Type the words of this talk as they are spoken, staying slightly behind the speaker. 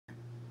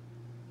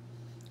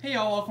Hey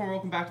y'all,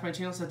 welcome back to my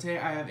channel. So today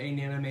I have a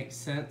Nana Makes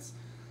Sense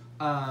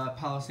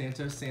Palo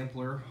Santo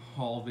sampler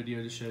haul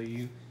video to show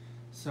you.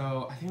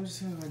 So I think I'm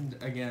just going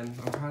to, again,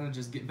 I'm trying to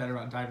just get better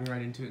about diving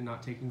right into it and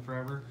not taking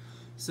forever.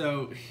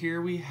 So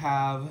here we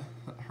have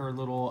her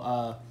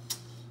little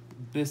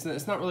business.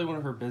 It's not really one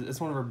of her business, it's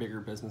one of her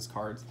bigger business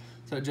cards.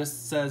 So it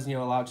just says, you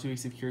know, allow 2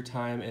 weeks of cure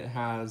time. It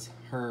has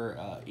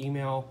her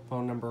email,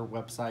 phone number,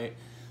 website.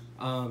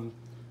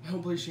 I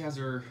don't believe she has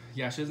her,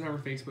 yeah, she doesn't have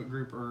her Facebook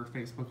group or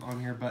Facebook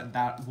on here, but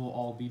that will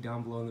all be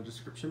down below in the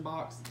description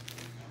box.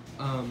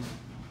 I'm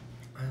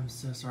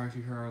so sorry if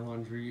you hear our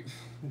laundry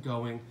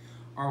going.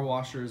 Our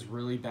washer is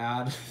really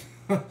bad,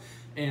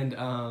 and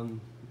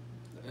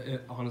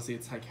honestly,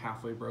 it's like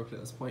halfway broken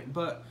at this point,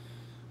 but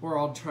we're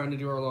all trying to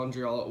do our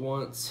laundry all at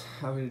once,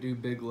 having to do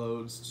big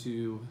loads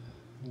to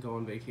go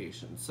on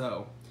vacation.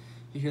 So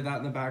you hear that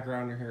in the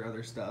background or hear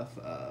other stuff.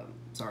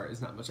 Sorry,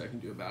 there's not much I can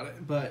do about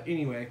it, but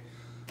anyway,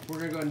 we're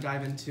gonna go ahead and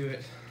dive into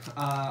it.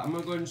 I'm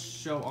gonna go ahead and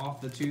show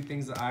off the two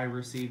things that I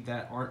received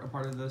that aren't a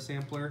part of the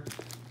sampler.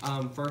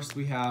 First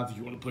we have,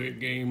 you wanna play a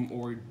game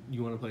or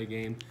you wanna play a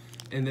game.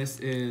 And this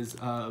is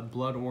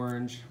blood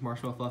orange,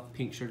 marshmallow fluff,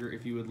 pink sugar.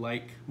 If you would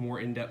like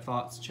more in-depth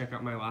thoughts, check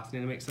out my last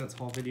Nana Makes Sense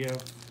haul video.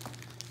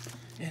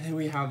 And then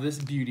we have this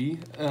beauty,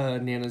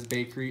 Nana's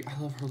Bakery. I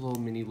love her little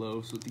mini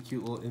loaves with the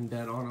cute little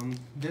indent on them.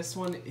 This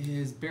one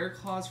is Bear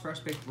Claws fresh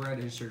baked bread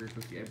and sugar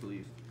cookie, I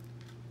believe.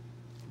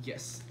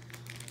 Yes.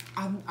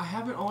 I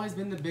haven't always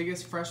been the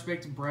biggest fresh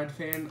baked bread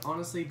fan.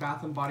 Honestly,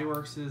 Bath & Body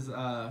Works'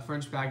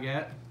 French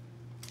Baguette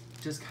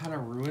just kind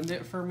of ruined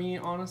it for me,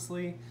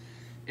 honestly.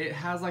 It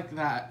has like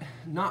that,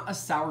 not a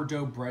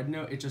sourdough bread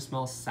note, it just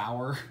smells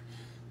sour.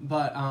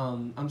 But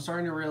I'm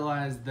starting to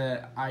realize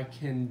that I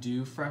can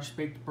do fresh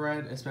baked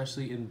bread,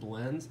 especially in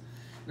blends.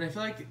 And I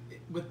feel like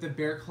with the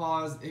Bear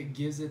Claws, it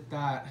gives it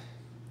that,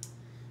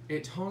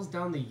 it tones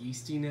down the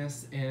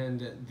yeastiness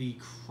and the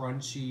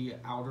crunchy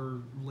outer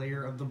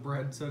layer of the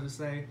bread, so to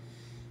say.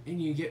 And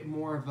you get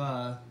more of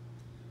a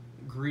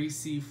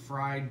greasy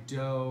fried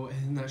dough,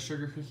 and that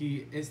sugar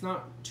cookie, it's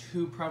not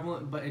too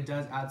prevalent, but it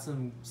does add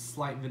some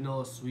slight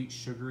vanilla sweet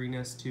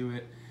sugariness to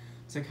it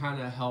to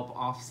kind of help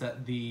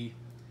offset the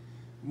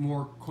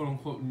more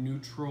quote-unquote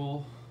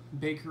neutral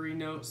bakery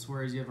notes,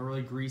 whereas you have a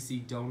really greasy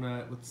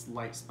donut with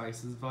light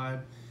spices vibe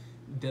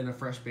than a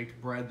fresh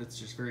baked bread that's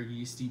just very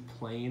yeasty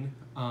plain.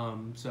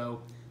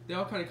 So they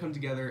all kind of come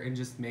together and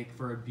just make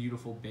for a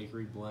beautiful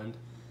bakery blend.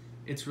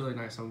 It's really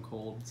nice on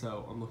cold,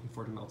 so I'm looking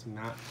forward to melting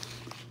that.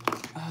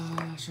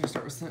 Should I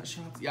start with scent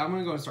shots? Yeah, I'm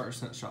gonna go and start with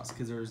scent shots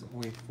because there's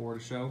only 4 to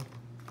show.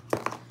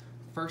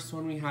 First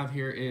one we have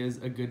here is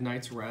A Good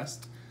Night's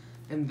Rest,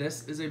 and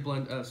this is a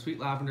blend of sweet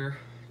lavender,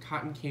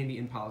 cotton candy,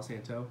 and Palo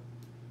Santo.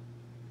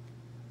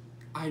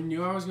 I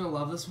knew I was gonna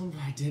love this one, but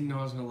I didn't know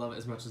I was gonna love it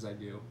as much as I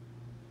do.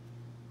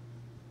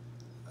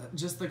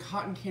 Just the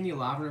cotton candy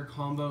lavender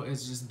combo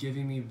is just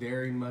giving me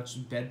very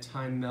much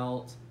bedtime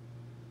melt,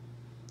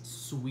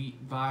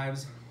 sweet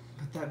vibes,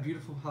 but that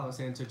beautiful Palo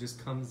Santo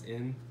just comes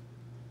in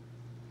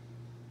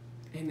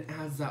and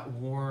adds that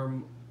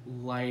warm,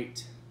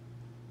 light,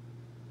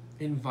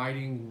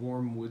 inviting,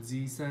 warm,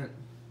 woodsy scent.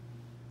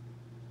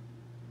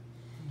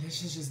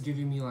 This is just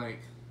giving me like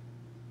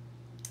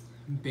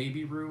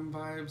baby room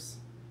vibes.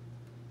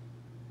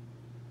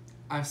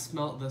 I've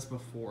smelt this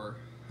before.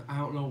 I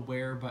don't know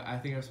where, but I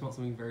think I've smelled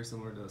something very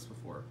similar to this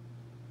before.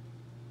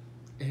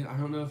 And I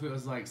don't know if it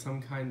was like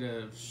some kind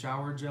of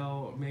shower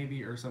gel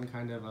maybe, or some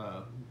kind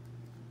of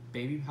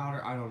baby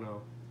powder, I don't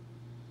know.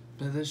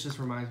 But this just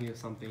reminds me of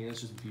something, and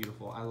it's just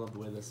beautiful. I love the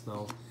way this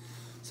smells.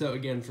 So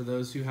again, for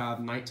those who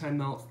have nighttime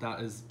melts, that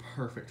is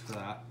perfect for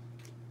that.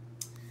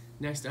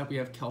 Next up we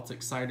have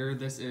Celtic Cider.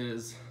 This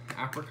is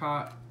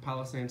apricot,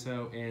 Palo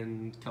Santo,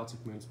 and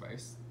Celtic moon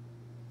spice.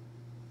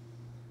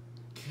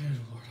 Good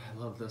Lord, I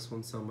love this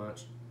one so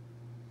much.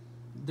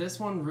 This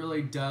one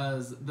really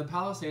does, the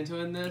Palo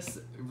Santo in this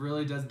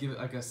really does give it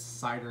like a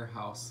cider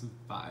house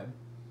vibe.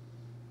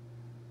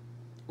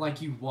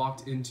 Like you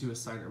walked into a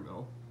cider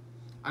mill.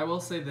 I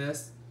will say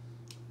this,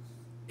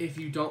 if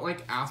you don't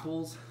like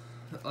apples,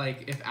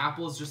 like if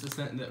apple is just a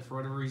scent that for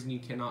whatever reason you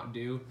cannot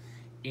do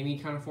any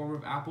kind of form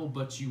of apple,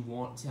 but you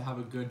want to have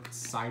a good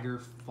cider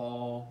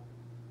fall,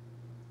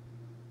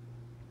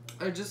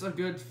 just a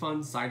good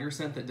fun cider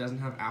scent that doesn't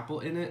have apple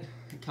in it,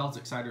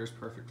 Celtic Cider is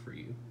perfect for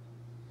you.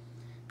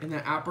 And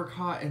that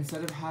apricot,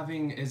 instead of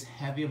having as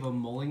heavy of a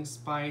mulling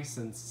spice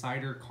and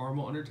cider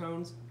caramel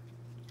undertones,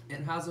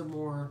 it has a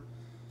more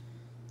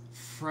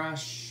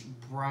fresh,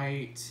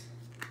 bright,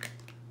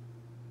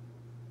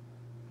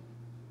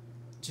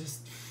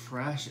 just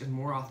fresh and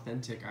more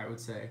authentic, I would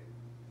say.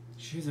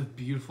 She has a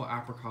beautiful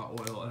apricot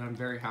oil, and I'm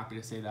very happy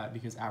to say that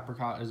because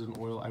apricot is an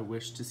oil I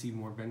wish to see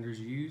more vendors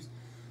use.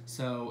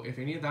 So if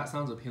any of that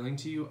sounds appealing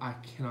to you, I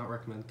cannot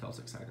recommend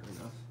Celtic Cider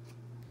enough.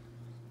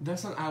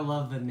 This one, I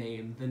love the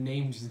name. The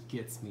name just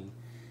gets me.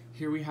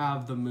 Here we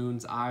have the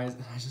moon's eyes,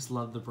 and I just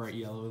love the bright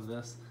yellow of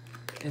this.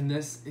 And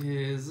this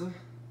is,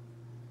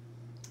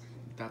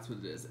 that's what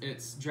it is.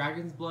 It's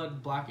dragon's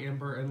blood, black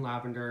amber, and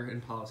lavender,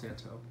 and Palo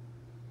Santo.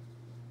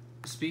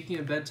 Speaking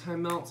of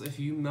bedtime melts, if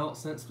you melt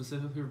scent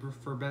specifically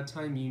for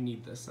bedtime, you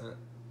need this scent.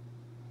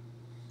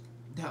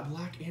 That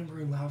black amber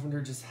and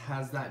lavender just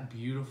has that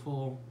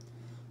beautiful,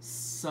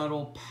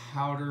 subtle,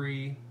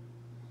 powdery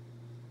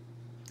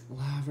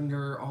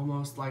lavender,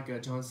 almost like a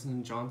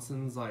Johnson &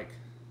 Johnson's like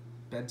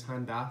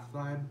bedtime bath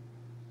vibe.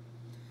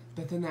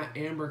 But then that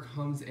amber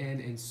comes in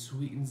and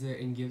sweetens it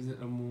and gives it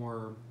a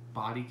more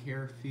body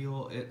care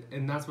feel.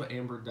 And that's what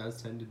amber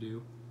does tend to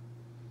do.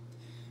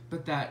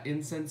 But that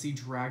incensey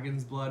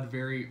dragon's blood,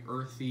 very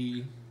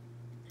earthy,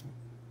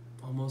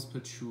 almost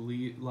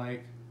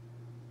patchouli-like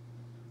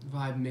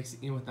vibe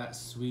mixing in with that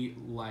sweet,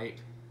 light,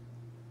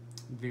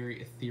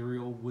 very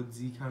ethereal,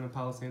 woodsy kind of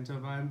Palo Santo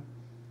vibe.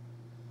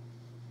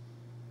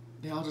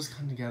 They all just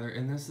come together,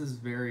 and this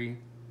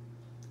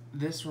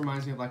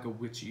reminds me of like a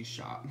witchy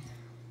shop.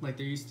 Like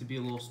there used to be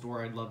a little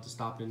store I'd love to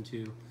stop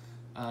into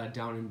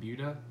down in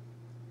Buda.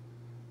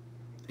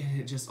 And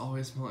it just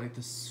always smelled like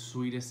the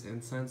sweetest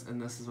incense,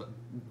 and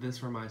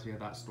this reminds me of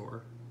that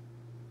store.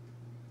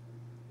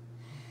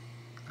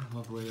 I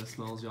love the way this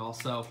smells, y'all.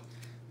 So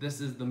this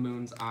is the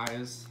Moon's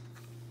Eyes.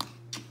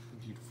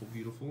 Beautiful,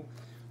 beautiful.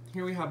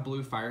 Here we have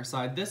Blue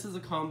Fireside. This is a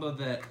combo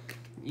that,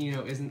 you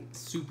know, isn't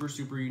super,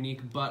 super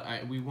unique, but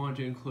we wanted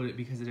to include it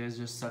because it is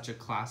just such a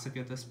classic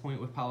at this point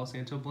with Palo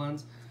Santo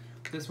blends.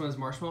 This one is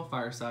Marshmallow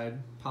Fireside,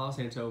 Palo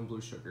Santo, and Blue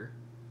Sugar.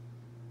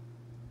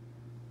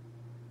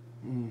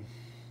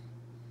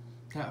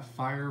 That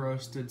fire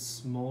roasted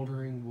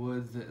smoldering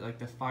wood, that like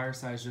the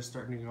fireside is just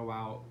starting to go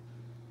out.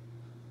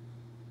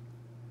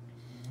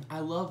 I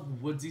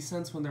love woodsy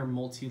scents when they're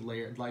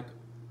multi-layered. Like,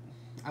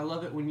 I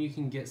love it when you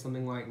can get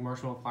something like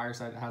Marshmallow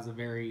Fireside that has a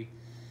very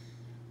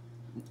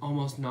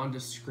almost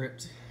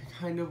nondescript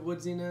kind of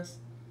woodsiness,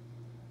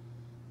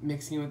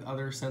 mixing with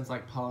other scents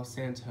like Palo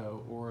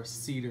Santo or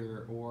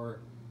cedar or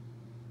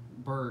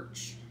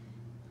birch.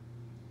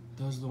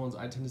 Those are the ones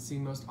I tend to see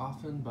most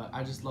often, but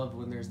I just love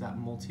when there's that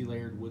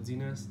multi-layered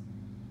woodsiness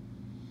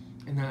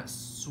and that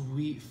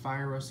sweet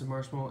fire roasted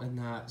marshmallow and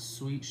that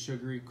sweet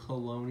sugary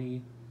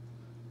cologne-y,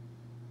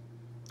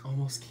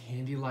 almost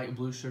candy-like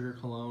blue sugar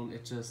cologne.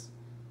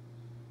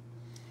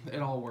 It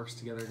all works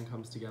together and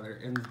comes together.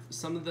 And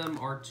some of them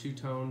are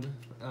two-toned,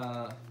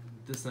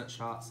 the scent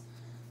shots,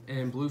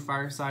 and Blue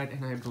Fireside,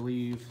 and I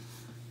believe,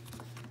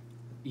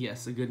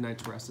 yes, A Good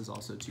Night's Rest is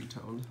also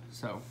two-toned.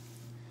 So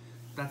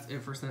that's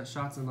it for scent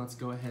shots, and let's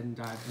go ahead and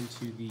dive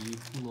into the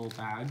little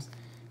bags.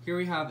 Here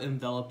we have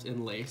Enveloped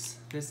in Lace.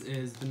 This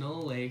is Vanilla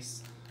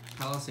Lace,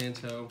 Palo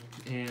Santo,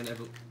 and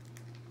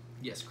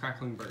yes,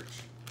 Crackling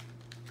Birch.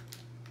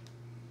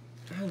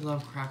 I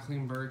love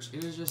Crackling Birch.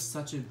 It is just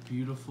such a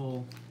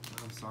beautiful,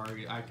 I'm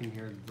sorry, I can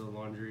hear the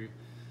laundry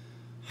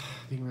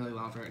being really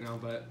loud right now,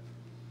 but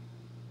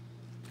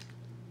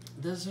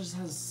this just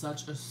has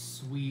such a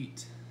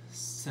sweet,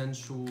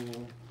 sensual,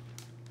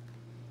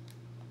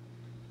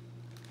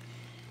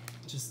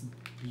 just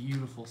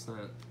beautiful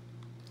scent.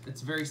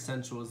 It's very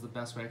sensual is the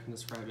best way I can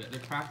describe it. The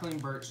Crackling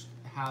Birch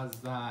has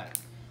that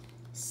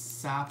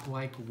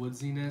sap-like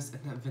woodsiness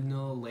and that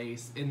vanilla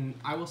lace. And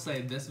I will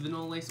say this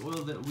vanilla lace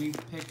oil that we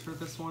picked for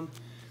this one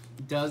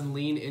does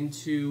lean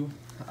into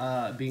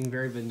being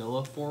very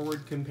vanilla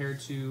forward compared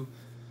to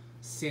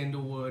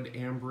sandalwood,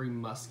 ambery,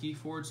 musky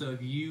forward. So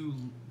if you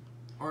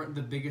aren't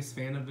the biggest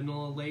fan of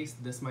vanilla lace,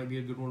 this might be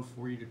a good one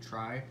for you to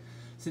try,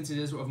 since it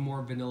is a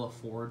more vanilla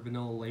forward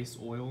vanilla lace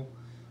oil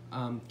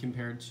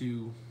compared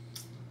to,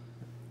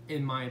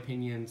 in my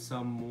opinion,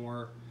 some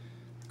more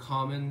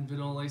common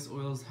vanilla lace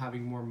oils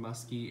having more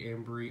musky,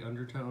 ambery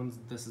undertones.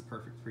 This is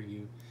perfect for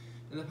you.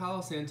 And the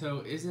Palo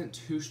Santo isn't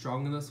too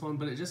strong in this one,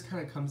 but it just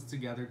kind of comes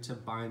together to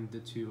bind the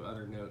two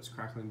other notes,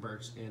 Crackling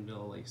Birch and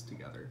vanilla lace,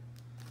 together.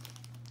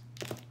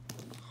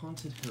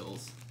 Haunted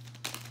Hills.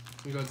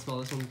 Let me go ahead and spell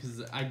this one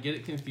because I get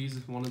it confused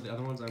with one of the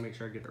other ones. I make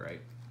sure I get it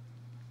right.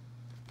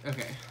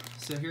 Okay,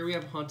 so here we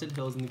have Haunted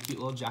Hills in the cute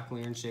little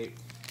jack-o'-lantern shape.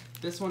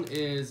 This one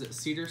is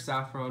cedar,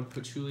 saffron,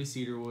 patchouli,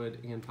 cedarwood,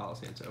 and Palo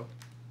Santo.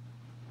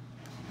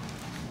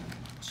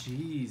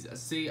 Jeez,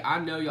 see, I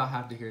know y'all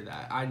have to hear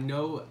that. I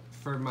know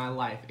for my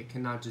life it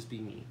cannot just be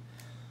me.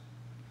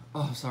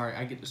 Oh, sorry,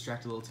 I get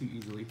distracted a little too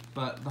easily.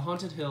 But the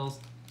Haunted Hills,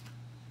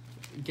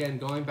 again,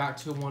 going back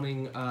to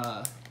wanting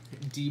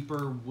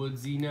deeper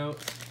woodsy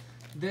notes,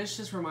 this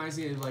just reminds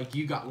me of like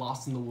You Got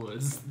Lost in the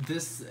Woods.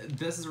 This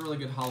is a really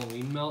good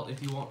Halloween melt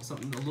if you want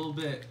something a little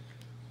bit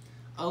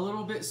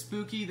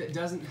spooky that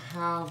doesn't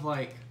have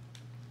like.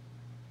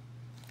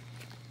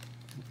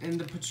 And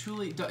the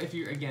patchouli, if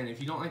you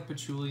don't like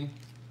patchouli,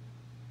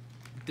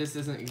 this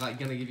isn't like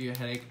gonna give you a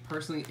headache.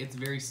 Personally, it's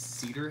very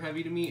cedar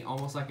heavy to me,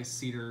 almost like a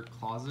cedar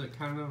closet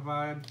kind of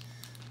vibe.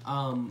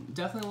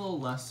 Definitely a little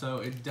less so.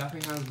 It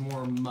definitely has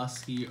more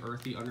musky,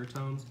 earthy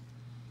undertones.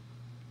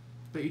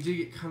 But you do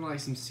get kind of like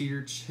some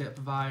cedar chip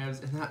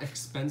vibes, and that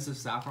expensive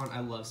saffron.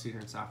 I love cedar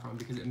and saffron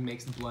because it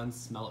makes blends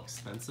smell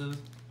expensive.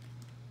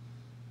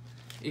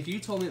 If you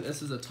told me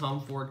this is a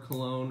Tom Ford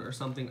cologne or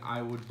something,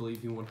 I would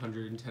believe you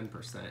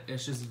 110%.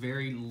 It's just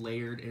very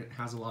layered and it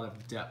has a lot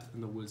of depth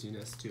and the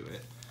woodsiness to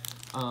it.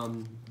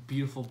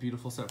 beautiful,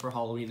 beautiful scent for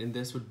Halloween, and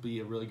this would be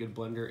a really good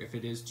blender if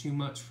it is too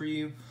much for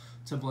you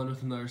to blend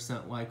with another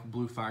scent like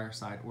Blue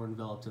Fireside or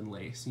Enveloped in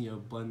Lace. You know,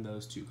 blend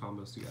those two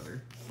combos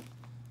together.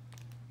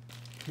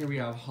 Here we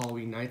have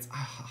Halloween Nights.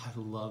 I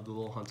love the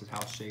little haunted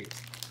house shapes.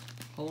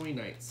 Halloween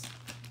Nights.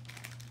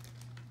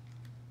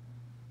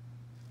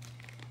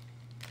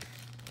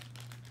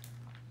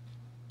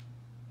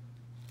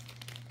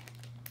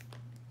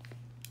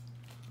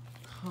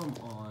 Come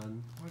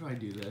on, why do I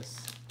do this?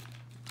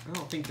 I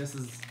don't think this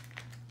is...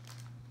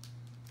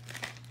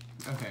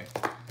 Okay,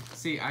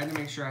 see, I had to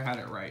make sure I had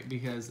it right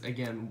because,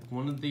 again,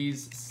 one of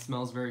these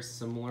smells very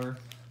similar.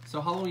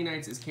 So Halloween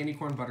Nights is candy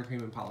corn,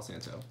 buttercream, and Palo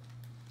Santo.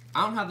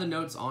 I don't have the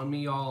notes on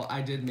me, y'all.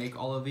 I did make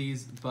all of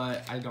these,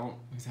 but I don't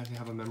exactly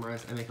have them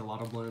memorized. I make a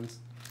lot of blends.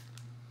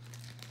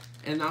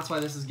 And that's why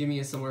this is giving me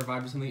a similar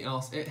vibe to something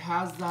else. It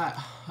has that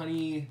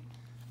honey,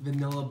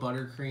 vanilla,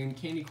 buttercream.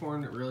 Candy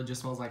corn, it really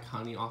just smells like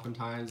honey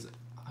oftentimes.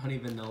 Honey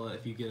vanilla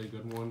if you get a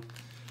good one.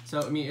 So,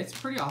 I mean, it's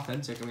pretty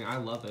authentic. I mean, I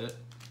love it.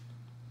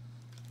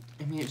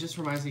 I mean, it just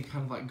reminds me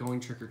kind of like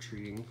going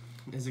trick-or-treating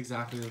is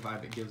exactly the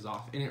vibe it gives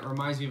off. And it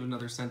reminds me of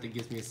another scent that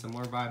gives me a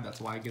similar vibe. That's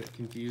why I get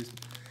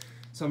confused.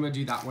 So I'm going to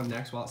do that one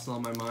next while it's still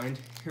on my mind.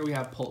 Here we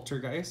have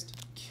Poltergeist.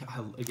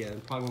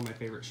 Again, probably one of my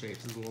favorite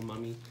shapes is a little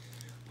mummy.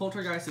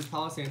 Poltergeist is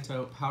Palo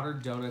Santo,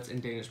 powdered donuts,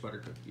 and Danish butter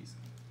cookies.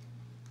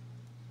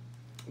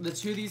 The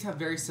two of these have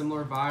very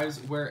similar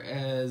vibes,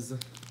 whereas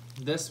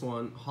this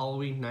one,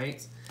 Halloween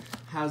Nights,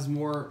 has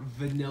more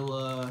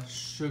vanilla,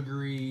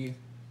 sugary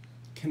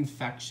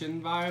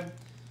confection vibe.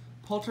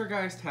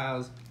 Poltergeist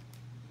has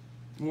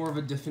more of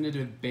a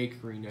definitive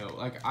bakery note.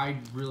 Like, I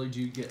really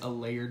do get a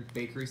layered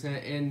bakery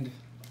scent, and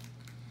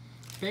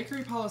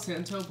bakery Palo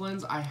Santo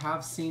blends I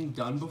have seen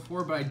done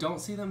before, but I don't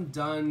see them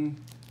done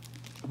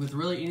with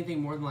really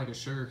anything more than like a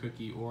sugar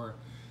cookie or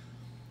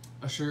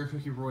a sugar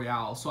cookie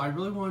royale. So I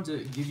really wanted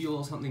to give you a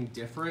little something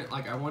different.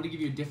 Like, I wanted to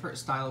give you a different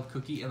style of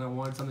cookie, and I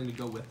wanted something to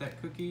go with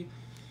that cookie,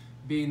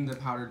 being the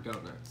powdered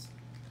donuts.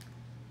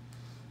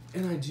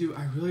 And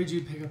I really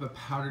do pick up a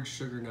powdered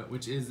sugar note,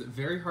 which is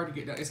very hard to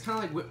get done. It's kind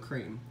of like whipped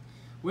cream.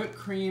 Whipped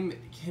cream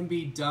can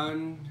be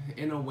done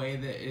in a way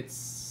that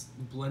it's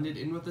blended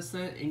in with the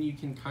scent, and you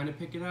can kind of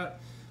pick it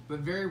up, but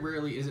very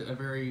rarely is it a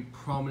very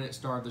prominent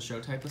star of the show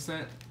type of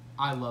scent.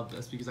 I love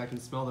this because I can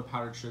smell the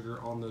powdered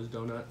sugar on those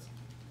donuts.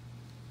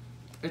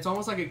 It's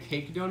almost like a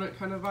cake donut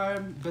kind of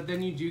vibe, but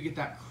then you do get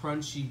that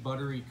crunchy,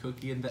 buttery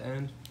cookie in the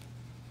end.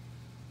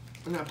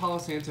 And that Palo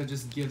Santo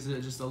just gives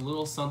it just a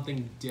little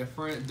something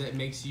different that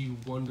makes you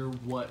wonder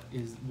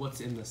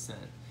what's in the scent.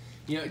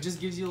 You know, it just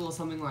gives you a little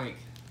something like,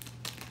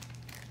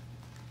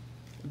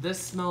 this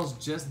smells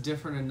just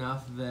different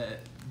enough that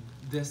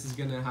this is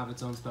gonna have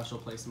its own special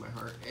place in my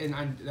heart. And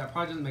that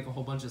probably doesn't make a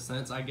whole bunch of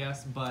sense, I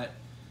guess, but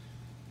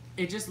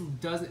it just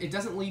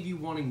doesn't leave you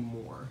wanting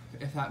more,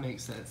 if that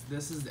makes sense.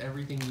 This is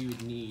everything you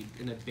would need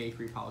in a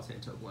bakery Palo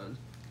Santo blend,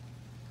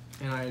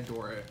 and I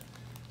adore it.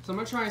 So I'm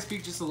gonna try and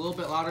speak just a little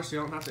bit louder so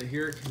you don't have to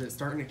hear it because it's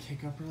starting to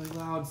kick up really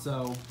loud.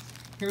 So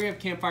here we have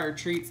Campfire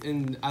Treats,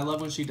 and I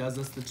love when she does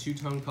this, the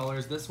two-tone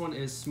colors. This one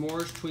is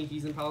S'mores,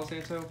 Twinkies, and Palo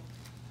Santo.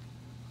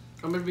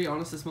 I'm gonna be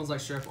honest, it smells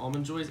like straight up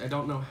Almond Joys. I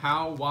don't know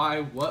how,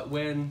 why, what,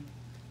 when,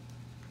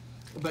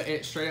 but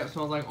it straight up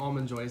smells like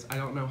Almond Joys. I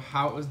don't know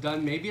how it was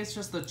done. Maybe it's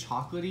just the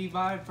chocolatey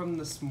vibe from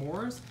the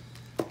s'mores,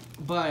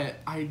 but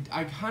I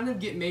kind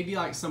of get maybe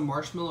like some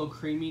marshmallow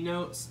creamy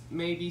notes,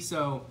 maybe.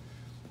 So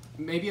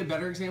maybe a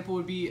better example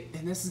would be,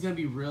 and this is gonna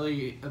be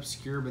really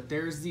obscure, but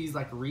there's these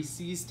like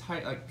Reese's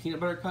type, like peanut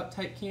butter cup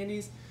type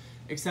candies,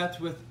 except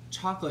with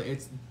chocolate,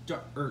 it's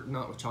or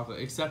not with chocolate,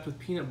 except with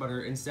peanut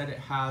butter. Instead, it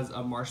has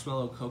a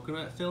marshmallow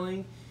coconut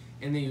filling,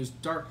 and they use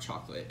dark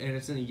chocolate, and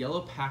it's in a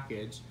yellow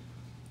package.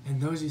 And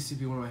those used to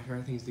be one of my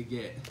favorite things to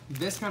get.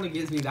 This kind of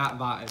gives me that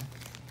vibe.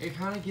 It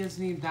kind of gives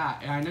me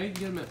that. And I know you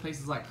can get them at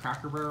places like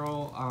Cracker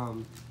Barrel. I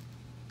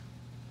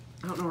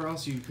don't know where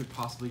else you could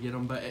possibly get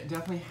them, but it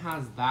definitely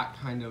has that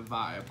kind of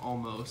vibe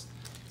almost.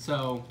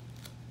 So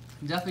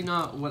definitely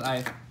not what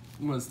I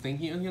was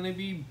thinking it was going to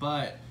be,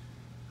 but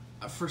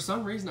for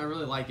some reason I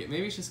really like it.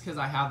 Maybe it's just because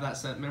I have that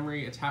scent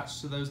memory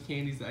attached to those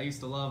candies that I used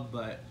to love,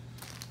 but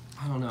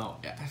I don't know.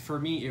 For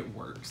me, it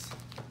works.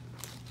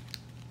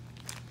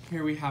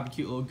 Here we have a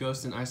cute little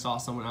ghost, and I saw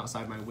someone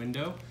outside my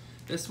window.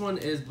 This one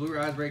is Blue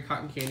Raspberry,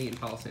 Cotton Candy, and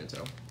Palo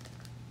Santo.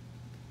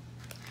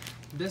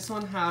 This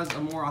one has a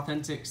more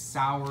authentic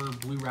sour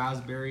blue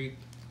raspberry,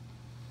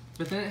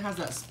 but then it has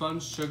that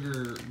sponge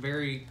sugar,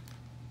 very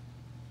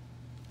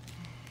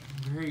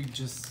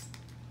just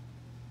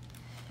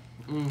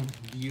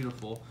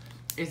beautiful.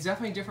 It's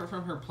definitely different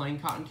from her plain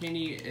cotton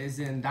candy, as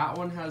in that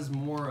one has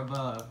more of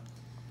a,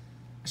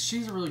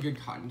 she's a really good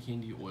cotton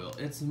candy oil.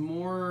 It's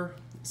more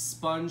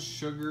sponge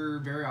sugar,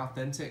 very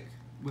authentic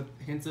with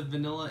hints of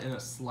vanilla and a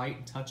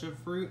slight touch of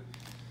fruit,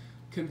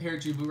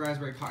 compared to Blue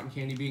Raspberry Cotton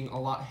Candy being a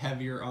lot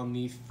heavier on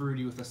the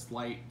fruity with a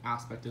slight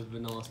aspect of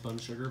vanilla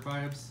sponge sugar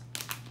vibes.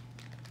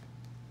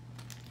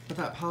 But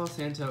that Palo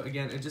Santo,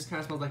 again, it just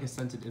kind of smells like a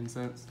scented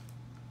incense.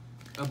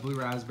 A blue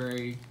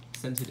raspberry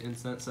scented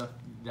incense, so if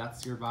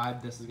that's your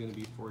vibe, this is going to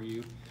be for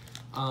you.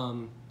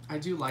 I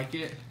do like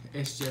it.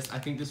 It's just, I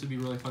think this would be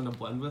really fun to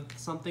blend with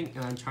something,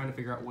 and I'm trying to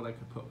figure out what I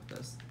could put with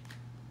this.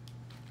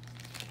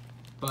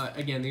 But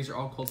again, these are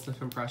all cold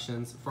sniff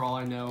impressions. For all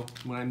I know,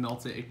 when I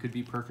melt it, it could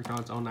be perfect on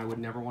its own. I would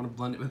never want to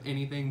blend it with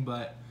anything,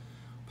 but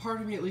part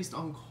of me, at least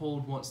on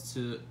cold, wants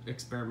to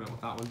experiment with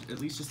that one, at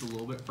least just a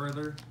little bit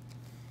further.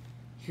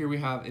 Here we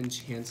have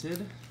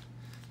Enchanted.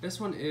 This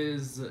one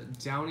is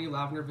Downy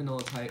Lavender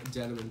Vanilla type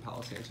Denim in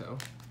Palo Santo.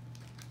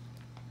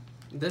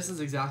 This is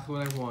exactly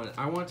what I want.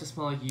 I want it to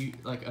smell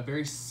like a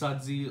very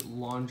sudsy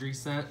laundry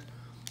scent,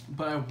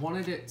 but I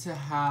wanted it to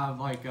have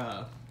like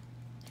a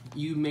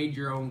you made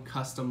your own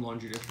custom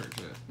laundry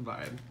detergent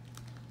vibe.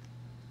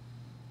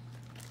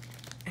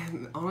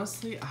 And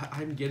honestly,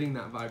 I'm getting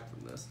that vibe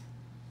from this.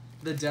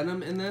 The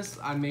denim in this,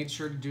 I made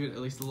sure to do it at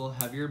least a little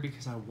heavier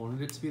because I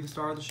wanted it to be the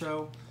star of the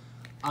show.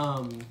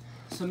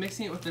 So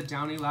mixing it with the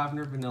Downy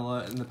Lavender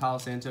Vanilla and the Palo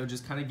Santo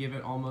just kind of give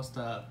it almost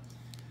a...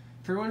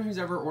 For everyone who's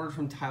ever ordered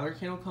from Tyler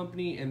Candle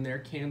Company and their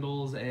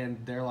candles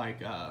and their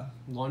like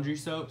laundry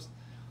soaps,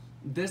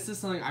 this is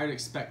something I would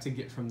expect to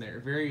get from there.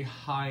 Very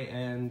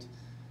high-end,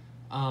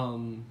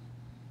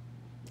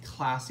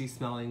 classy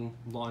smelling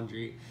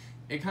laundry.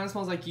 It kind of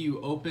smells like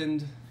you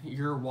opened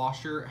your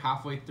washer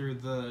halfway through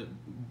the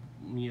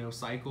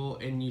cycle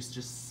and you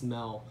just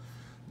smell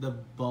the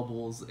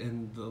bubbles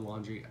in the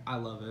laundry. I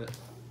love it.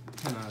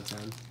 10 out of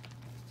 10.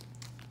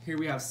 Here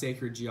we have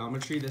Sacred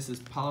Geometry. This is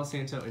Palo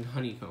Santo and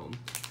Honeycomb.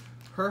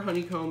 Her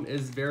honeycomb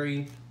is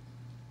very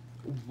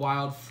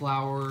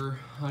wildflower,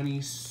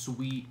 honey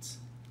sweet,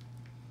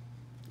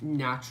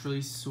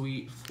 naturally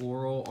sweet,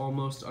 floral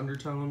almost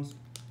undertones.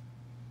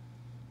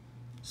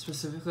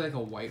 Specifically like a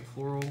white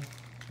floral,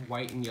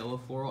 white and yellow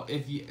floral.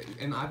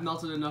 And I've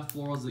melted enough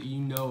florals that you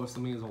know if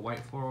something is a white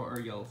floral or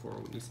a yellow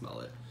floral when you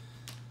smell it.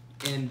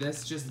 And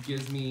this just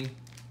gives me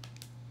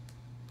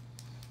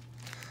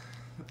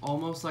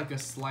almost like a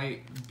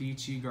slight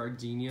beachy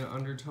gardenia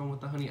undertone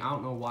with the honey. I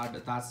don't know why,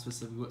 but that's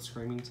specifically what's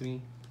screaming to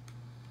me.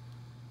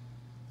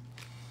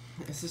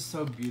 This is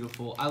so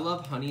beautiful. I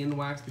love honey in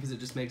wax because it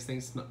just makes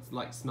things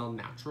smell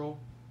natural.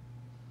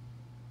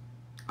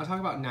 I talk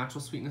about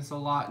natural sweetness a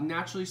lot.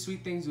 Naturally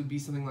sweet things would be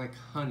something like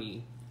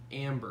honey,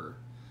 amber,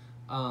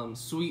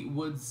 sweet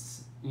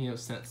woods,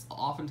 scents.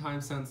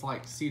 Oftentimes scents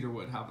like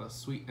cedarwood have a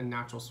sweet and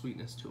natural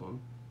sweetness to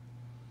them.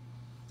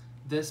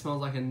 This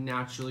smells like a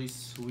naturally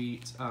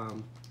sweet,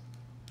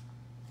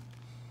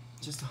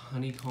 just a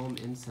honeycomb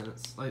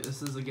incense. Like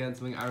this is again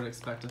something I would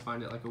expect to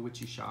find at like a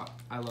witchy shop.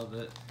 I love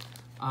it.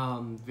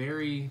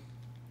 Very,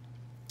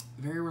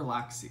 very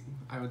relaxing.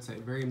 I would say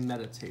very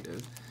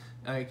meditative.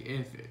 Like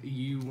if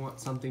you want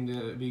something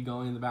to be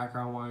going in the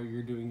background while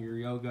you're doing your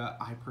yoga,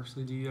 I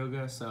personally do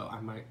yoga, so I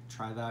might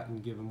try that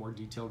and give a more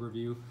detailed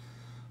review.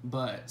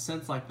 But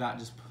scents like that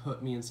just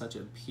put me in such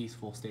a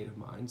peaceful state of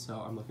mind, so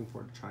I'm looking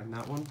forward to trying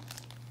that one.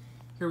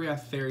 Here we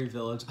have Fairy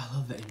Village. I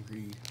love the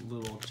angry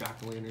little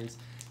jack-o'-lanterns.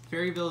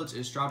 Fairy Village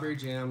is Strawberry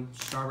Jam,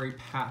 Strawberry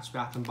Patch,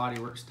 Bath &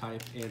 Body Works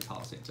type, and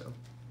Palo Santo.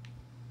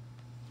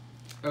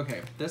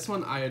 Okay, this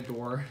one I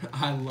adore.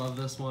 I love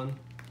this one.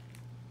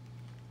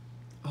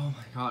 Oh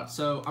my god.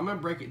 So I'm going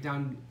to break it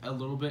down a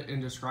little bit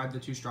and describe the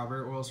two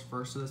strawberry oils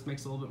first so this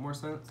makes a little bit more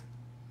sense.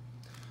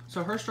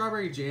 So her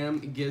Strawberry Jam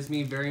gives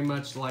me very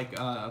much like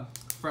a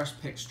fresh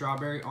picked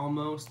strawberry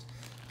almost,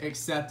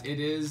 except it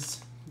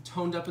is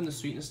toned up in the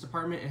sweetness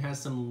department. It has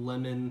some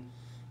lemon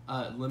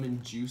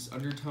juice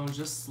undertones,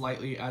 just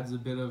slightly adds a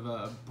bit of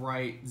a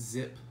bright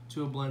zip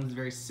to a blend. It's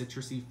very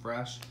citrusy,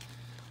 fresh.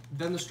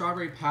 Then the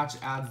Strawberry Patch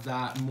adds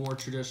that more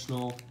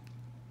traditional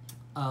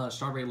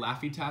strawberry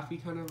Laffy Taffy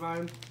kind of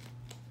vibe.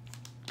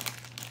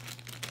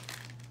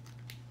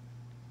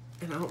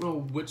 And I don't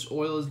know which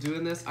oil is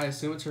doing this. I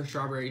assume it's her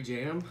Strawberry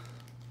Jam.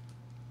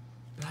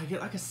 But I get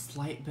like a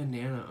slight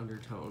banana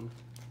undertone.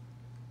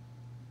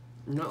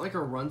 Not like a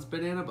Runts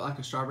banana, but like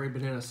a strawberry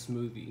banana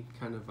smoothie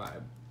kind of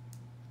vibe.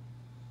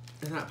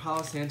 And that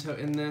Palo Santo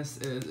in this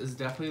is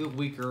definitely the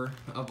weaker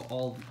of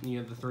all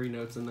the three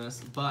notes in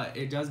this, but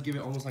it does give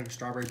it almost like a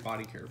strawberry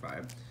body care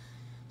vibe.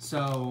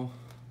 So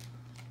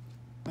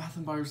Bath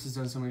 & Body Works has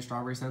done so many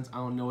strawberry scents, I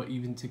don't know what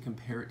even to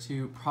compare it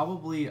to.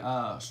 Probably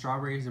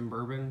strawberries and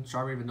bourbon,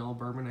 strawberry vanilla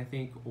bourbon I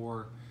think,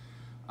 or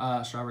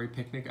strawberry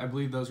picnic. I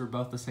believe those were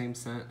both the same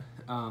scent,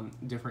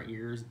 different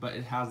years, but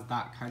it has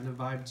that kind of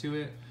vibe to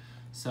it.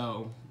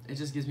 So it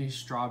just gives me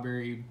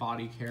strawberry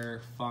body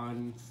care,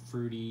 fun,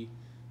 fruity,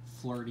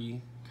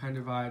 flirty kind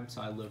of vibe,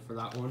 so I live for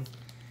that one.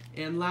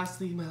 And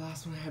lastly, my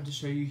last one I have to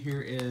show you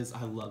here is,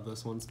 I love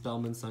this one,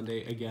 Spellman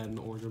Sunday, again,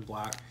 orange and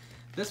black.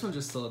 This one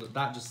just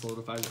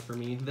solidifies it for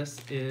me. This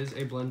is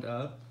a blend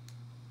of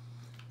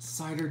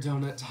cider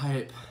donut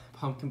type,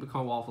 pumpkin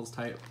pecan waffles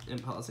type,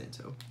 and Palo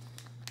Santo.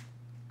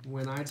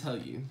 When I tell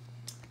you,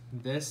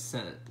 this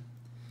scent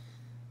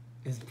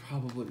is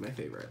probably my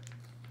favorite.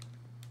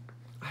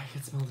 I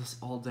could smell this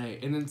all day,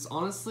 and it's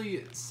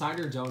honestly,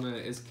 cider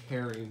donut is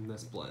carrying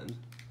this blend.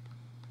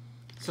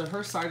 So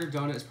her cider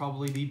donut is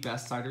probably the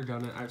best cider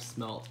donut I've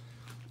smelt.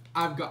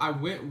 I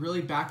went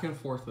really back and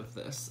forth with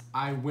this.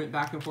 I went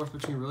back and forth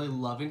between really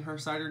loving her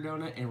cider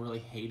donut and really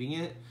hating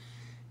it.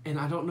 And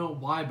I don't know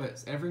why,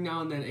 but every now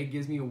and then it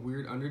gives me a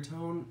weird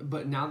undertone.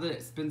 But now that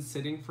it's been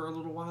sitting for a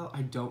little while,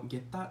 I don't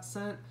get that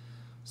scent.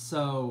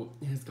 So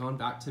it has gone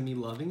back to me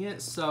loving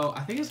it. So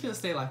I think it's going to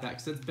stay like that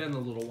because it's been a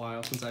little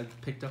while since I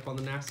picked up on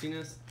the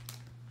nastiness.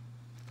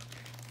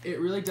 It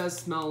really does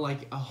smell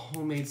like a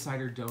homemade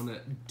cider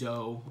donut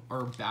dough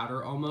or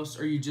batter almost.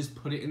 Or you just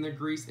put it in the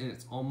grease and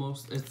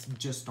it's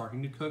just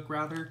starting to cook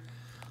rather.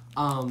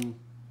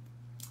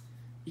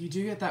 You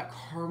do get that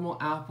caramel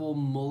apple,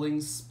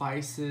 mulling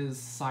spices,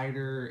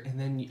 cider, and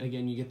then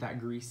again you get that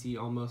greasy,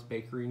 almost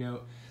bakery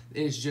note.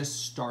 It's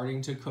just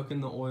starting to cook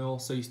in the oil,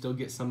 so you still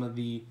get some of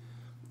the,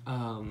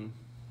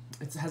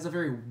 it has a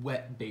very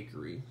wet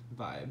bakery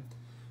vibe.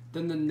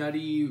 Then the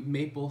nutty,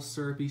 maple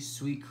syrupy,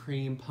 sweet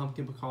cream,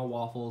 pumpkin pecan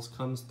waffles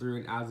comes through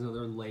and adds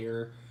another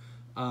layer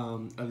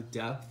of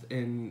depth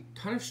and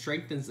kind of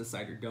strengthens the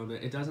cider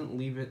donut. It doesn't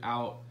leave it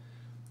out.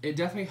 It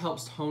definitely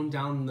helps tone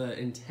down the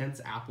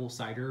intense apple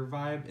cider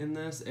vibe in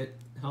this. It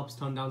helps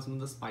tone down some of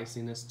the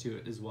spiciness to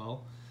it as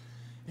well.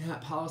 And that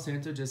Palo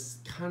Santo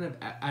just kind of,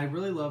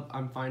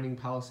 I'm finding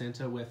Palo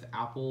Santo with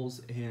apples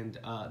and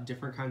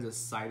different kinds of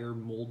cider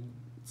mold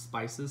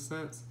spices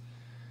scents.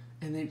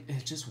 And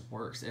it just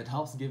works. It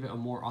helps give it a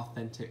more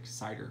authentic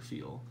cider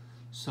feel.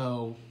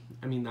 So,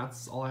 I mean,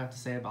 that's all I have to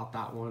say about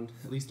that one,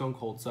 at least on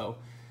cold. So,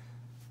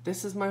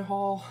 this is my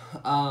haul.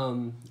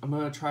 I'm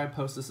going to try to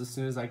post this as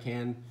soon as I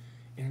can.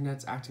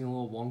 Internet's acting a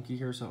little wonky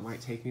here, so it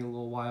might take me a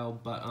little while,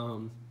 but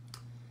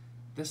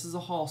this is a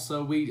haul.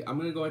 So I'm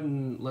going to go ahead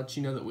and let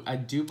you know that I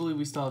do believe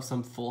we still have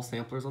some full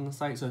samplers on the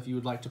site, so if you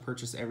would like to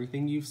purchase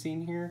everything you've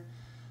seen here,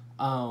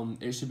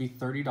 it should be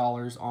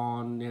 $30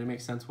 on Nana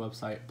Makes Sense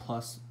website,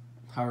 plus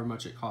however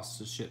much it costs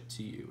to ship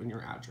to you and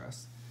your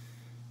address.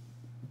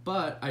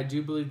 But I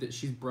do believe that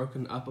she's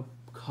broken up a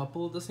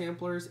couple of the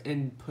samplers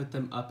and put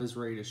them up as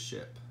ready to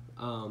ship,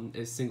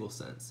 as single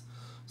scents.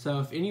 So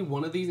if any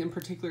one of these in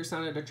particular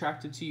sounded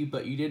attracted to you,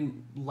 but you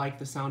didn't like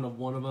the sound of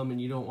one of them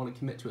and you don't want to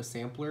commit to a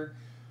sampler,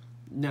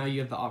 now you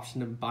have the option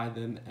to buy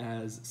them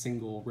as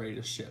single ready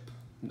to ship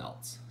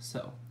melts.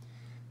 So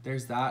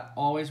there's that.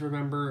 Always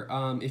remember,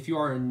 if you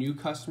are a new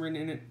customer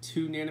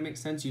to Nana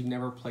Makes Sense, you've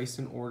never placed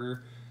an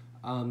order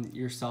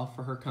yourself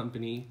for her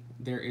company,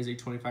 there is a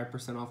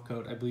 25% off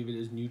code. I believe it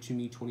is new to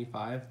me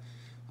 25.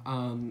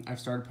 I've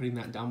started putting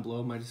that down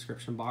below in my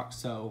description box.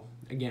 So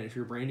again, if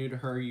you're brand new to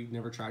her, you've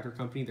never tried her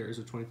company, there is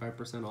a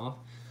 25% off,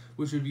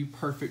 which would be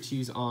perfect to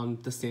use on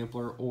the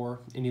sampler or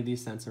any of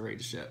these scents are ready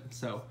to ship.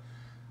 So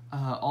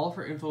all of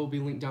her info will be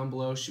linked down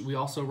below. We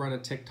also run a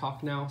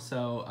TikTok now,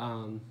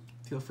 so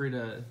feel free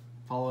to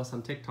follow us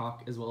on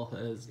TikTok as well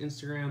as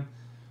Instagram,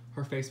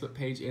 her Facebook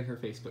page, and her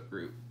Facebook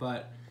group.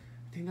 But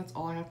I think that's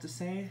all I have to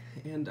say,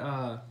 and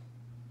I'm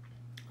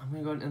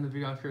going to go ahead and end the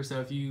video off here. So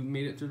if you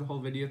made it through the whole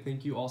video,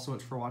 thank you all so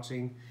much for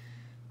watching.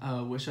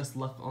 Wish us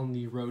luck on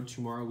the road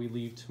tomorrow. We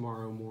leave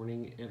tomorrow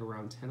morning at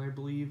around 10, I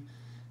believe.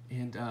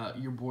 And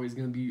your boy's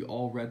going to be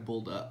all Red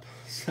Bulled up.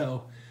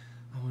 So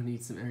I want to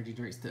need some energy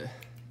drinks to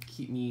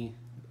keep me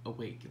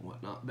awake and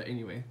whatnot. But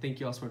anyway, thank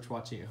you all so much for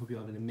watching. I hope you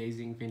have an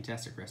amazing,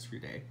 fantastic rest of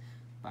your day.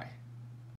 Bye.